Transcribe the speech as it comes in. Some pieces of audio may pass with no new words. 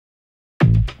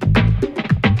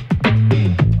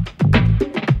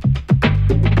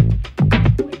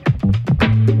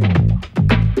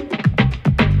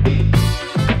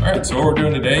what we're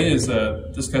doing today is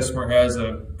this customer has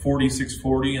a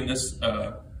 4640 and this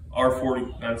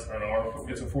R40, that's not an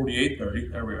R40, it's a 4830,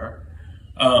 there we are.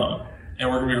 And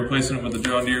we're gonna be replacing it with the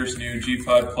John Deere's new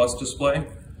G5 Plus display.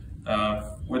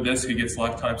 With this, he gets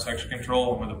lifetime section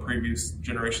control, and with the previous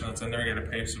generation that's in there, you gotta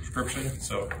pay a subscription.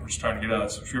 So we're just trying to get out of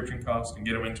the subscription cost and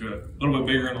get him into a little bit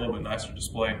bigger and a little bit nicer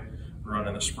display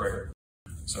running the sprayer.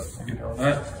 So I'll get on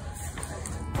that.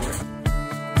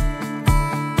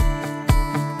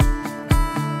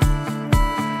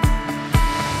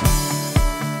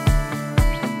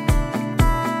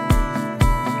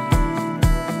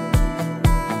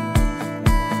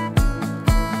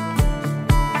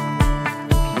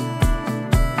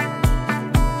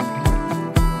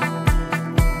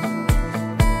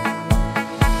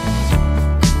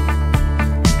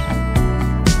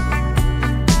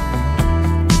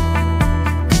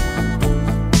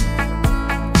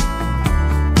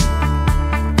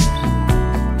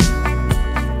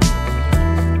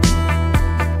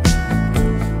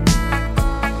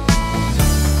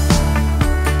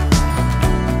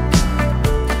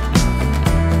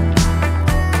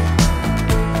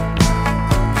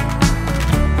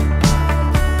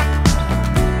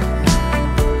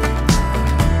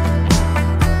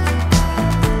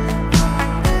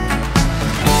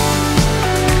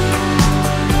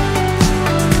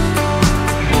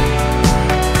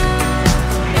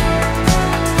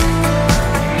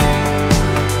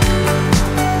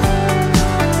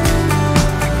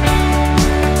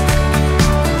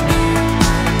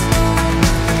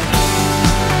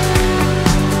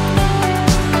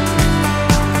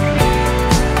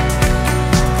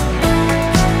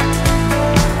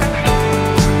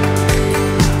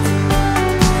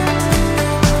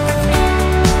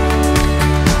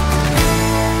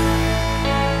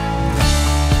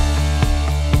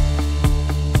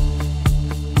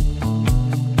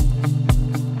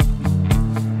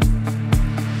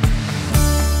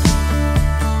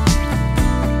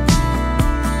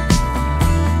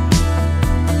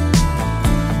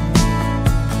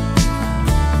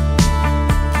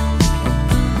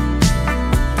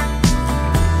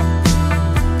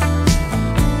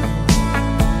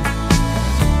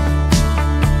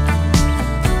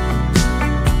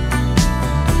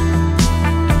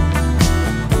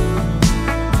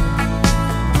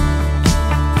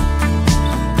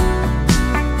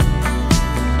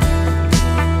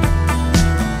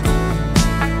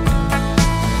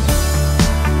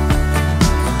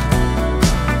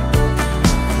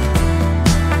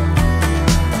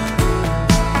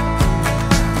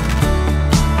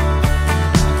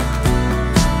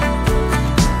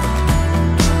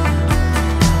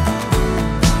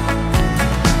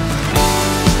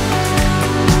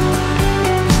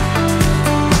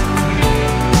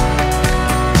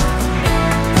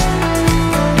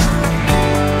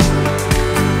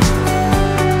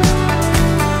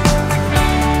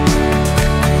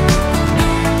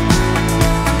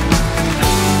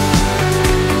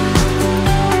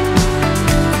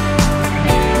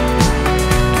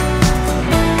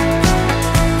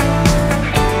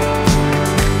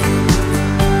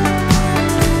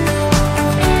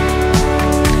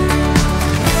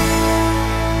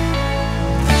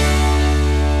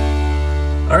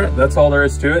 All right, that's all there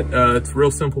is to it. It's a real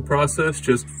simple process,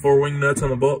 just 4 wing nuts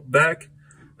on the back,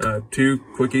 2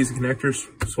 quick easy connectors,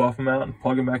 swap them out and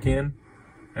plug them back in,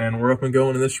 and we're up and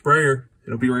going in this sprayer.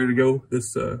 It'll be ready to go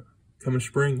this coming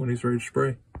spring when he's ready to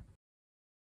spray.